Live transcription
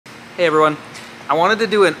Hey everyone, I wanted to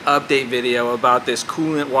do an update video about this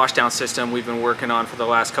coolant washdown system we've been working on for the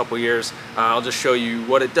last couple years. I'll just show you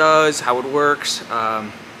what it does, how it works.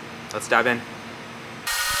 Let's dive in.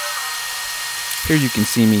 Here you can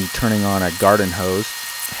see me turning on a garden hose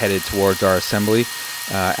headed towards our assembly.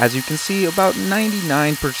 As you can see, about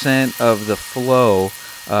 99% of the flow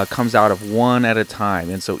comes out of one at a time,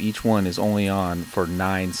 and so each one is only on for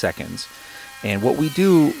 9 seconds. And what we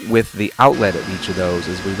do with the outlet of each of those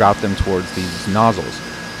is we route them towards these nozzles.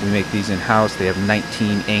 We make these in-house. They have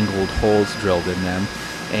 19 angled holes drilled in them,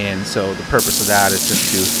 and so the purpose of that is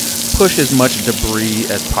just to push as much debris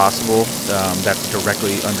as possible that's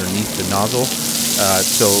directly underneath the nozzle.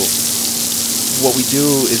 So what we do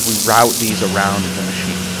is we route these around the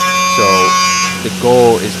machine. So the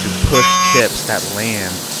goal is to push chips that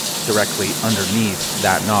land directly underneath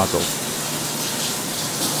that nozzle.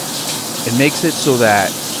 It makes it so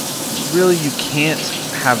that really you can't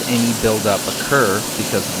have any buildup occur,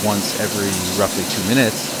 because once every roughly 2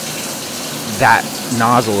 minutes that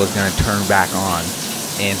nozzle is going to turn back on,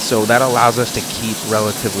 and so that allows us to keep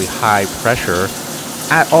relatively high pressure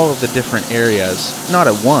at all of the different areas, not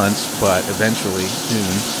at once, but eventually soon.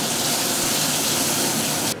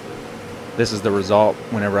 This is the result.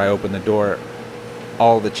 Whenever I open the door,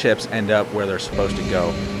 all the chips end up where they're supposed to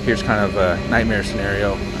go. Here's kind of a nightmare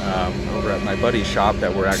scenario over at my buddy's shop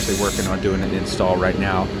that we're actually working on doing an install right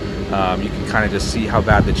now. You can kind of just see how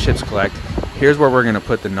bad the chips collect. Here's where we're going to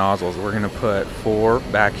put the nozzles. We're going to put 4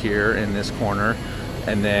 back here in this corner,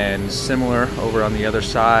 and then similar over on the other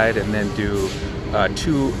side, and then do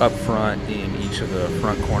 2 up front in each of the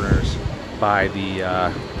front corners by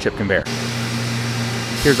the chip conveyor.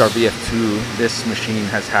 Here's our VF2. This machine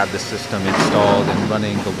has had the system installed and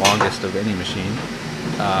running the longest of any machine.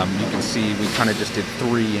 You can see we kind of just did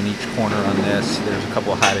 3 in each corner on this. There's a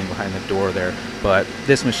couple hiding behind the door there, but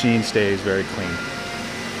this machine stays very clean.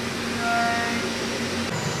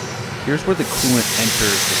 Here's where the coolant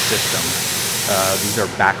enters the system. These are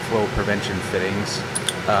backflow prevention fittings.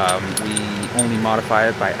 We only modify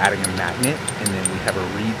it by adding a magnet, and then we have a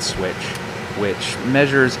reed switch which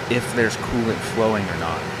measures if there's coolant flowing or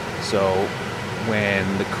not. So when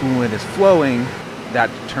the coolant is flowing,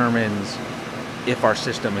 that determines if our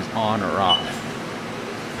system is on or off.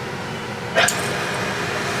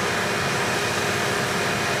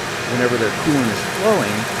 Whenever the coolant is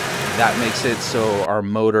flowing, that makes it so our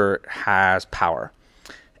motor has power.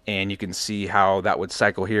 And you can see how that would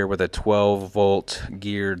cycle here with a 12-volt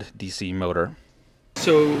geared DC motor.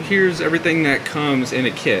 So here's everything that comes in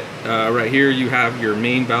a kit. Right here you have your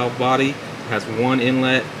main valve body. It has 1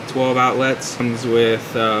 inlet, 12 outlets. Comes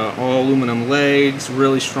with all aluminum legs,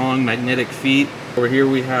 really strong magnetic feet. Over here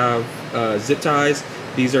we have zip ties.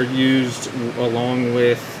 These are used along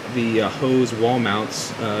with the hose wall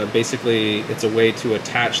mounts. Basically it's a way to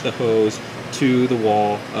attach the hose to the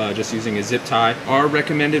wall just using a zip tie. Our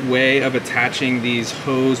recommended way of attaching these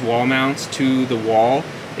hose wall mounts to the wall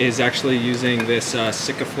is actually using this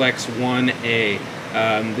Sikaflex 1A.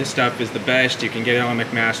 This stuff is the best. You can get it on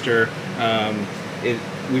McMaster.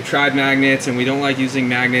 We've tried magnets, and we don't like using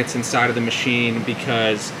magnets inside of the machine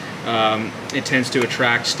because it tends to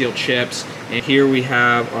attract steel chips. And here we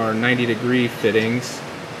have our 90-degree fittings,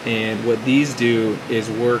 and what these do is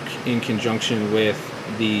work in conjunction with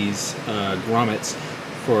these grommets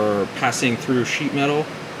for passing through sheet metal.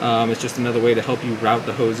 It's just another way to help you route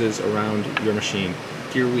the hoses around your machine.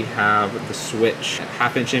 Here we have the switch,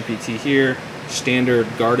 1/2-inch MPT here, standard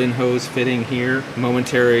garden hose fitting here,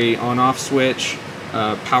 momentary on-off switch,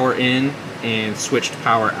 power in and switched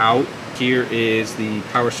power out. Here is the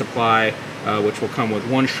power supply, which will come with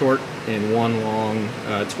 1 short and 1 long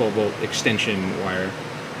 12-volt extension wire.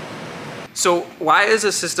 So why is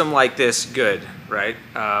a system like this good, right?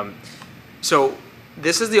 So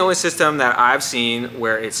this is the only system that I've seen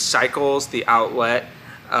where it cycles the outlet.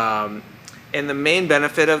 And the main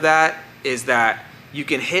benefit of that is that you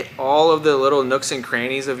can hit all of the little nooks and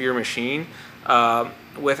crannies of your machine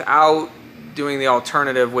without doing the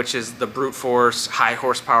alternative, which is the brute force high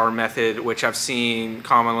horsepower method, which I've seen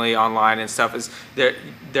commonly online and stuff. Is there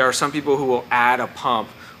are some people who will add a pump,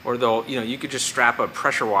 or they'll, you could just strap a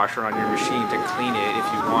pressure washer on your machine to clean it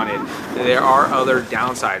if you wanted. There are other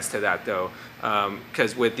downsides to that though,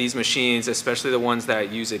 because with these machines, especially the ones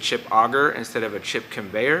that use a chip auger instead of a chip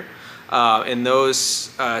conveyor, in those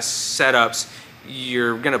setups,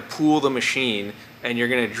 you're going to pool the machine, and you're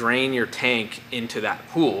going to drain your tank into that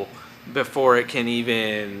pool before it can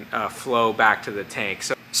even flow back to the tank.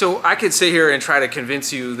 So I could sit here and try to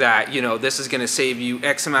convince you that, this is going to save you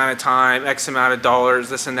X amount of time, X amount of dollars,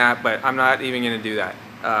 this and that, but I'm not even going to do that.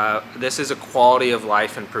 This is a quality of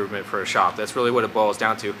life improvement for a shop. That's really what it boils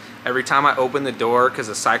down to. Every time I open the door because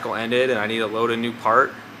the cycle ended and I need to load a new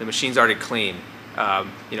part, the machine's already clean.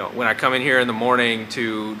 You know, when I come in here in the morning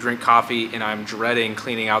to drink coffee and I'm dreading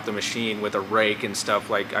cleaning out the machine with a rake and stuff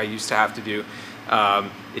like I used to have to do,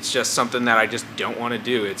 it's just something that I just don't want to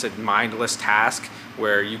do. It's a mindless task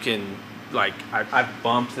where you can, like, I've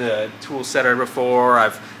bumped the tool setter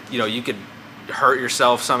before. You know, you could hurt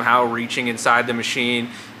yourself somehow reaching inside the machine.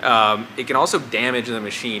 It can also damage the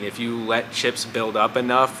machine if you let chips build up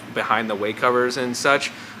enough behind the weight covers and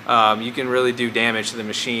such. You can really do damage to the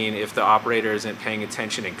machine if the operator isn't paying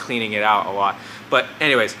attention and cleaning it out a lot. But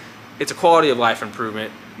anyways, it's a quality of life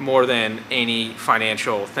improvement more than any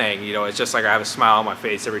financial thing. You know, it's just like I have a smile on my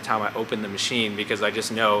face every time I open the machine because I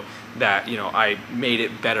just know that, you know, I made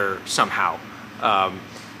it better somehow.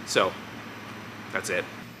 So that's it.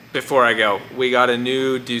 Before I go, we got a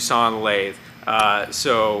new Doosan lathe.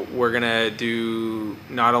 So we're gonna do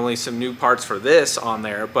not only some new parts for this on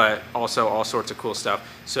there, but also all sorts of cool stuff.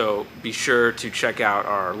 So be sure to check out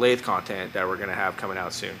our lathe content that we're gonna have coming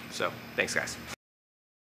out soon. So thanks, guys.